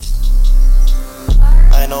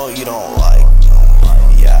know you don't like.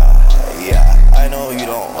 Yeah, I know you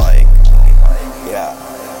don't like. Yeah,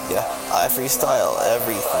 I freestyle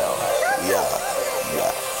everything. Yeah,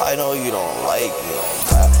 I know you don't like me.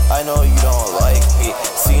 I know you don't like me.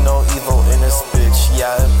 See no evil in this bitch.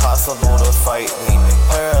 Yeah, impossible to fight me.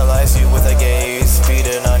 Paralyze you with a gaze,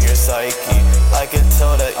 feeding on your psyche. I can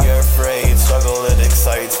tell that you're afraid. Struggle, it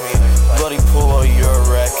excites me. Bloody pool, you're a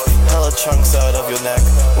wreck. Hella chunks out of your neck.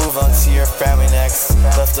 Move on to your family next.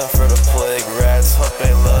 Left them for the plague. Rats, hope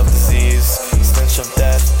they love disease. Stench of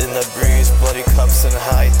death in the breeze. Bloody cups and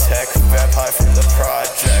high tech. Vampire from the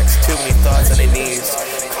projects. Too many thoughts on their knees.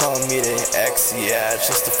 Call me the X, yeah,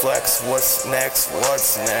 just to flex. What's next?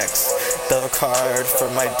 What's next? Double card for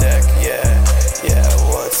my deck, yeah.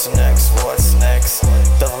 What's next? What's next?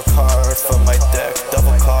 Double card for my deck.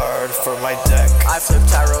 Double card for my deck. I flip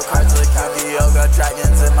tarot cards like Yu-Gi-Oh! Got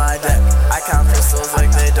dragons in my deck. I count crystals like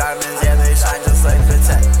they diamonds, yeah, they shine just like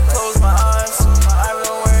Vexxed. Close my eyes, I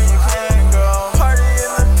know where you can go. Party in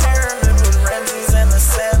the pyramid with Ramses and the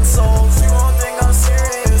sand souls. You won't think I'm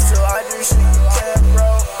serious till I do shit you can't, bro.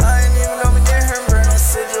 I ain't even gonna get her, burn a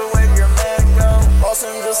sigil where your man go.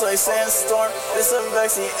 Awesome just like sandstorm, this a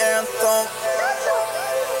Vexxed anthem.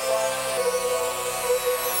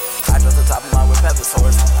 I drop the top of my whip at the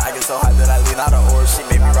source. I get so high that I lean out of oars. She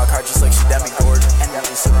made me rock hard just like she demi-gored. And when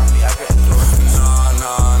you surround me, I get endorsed.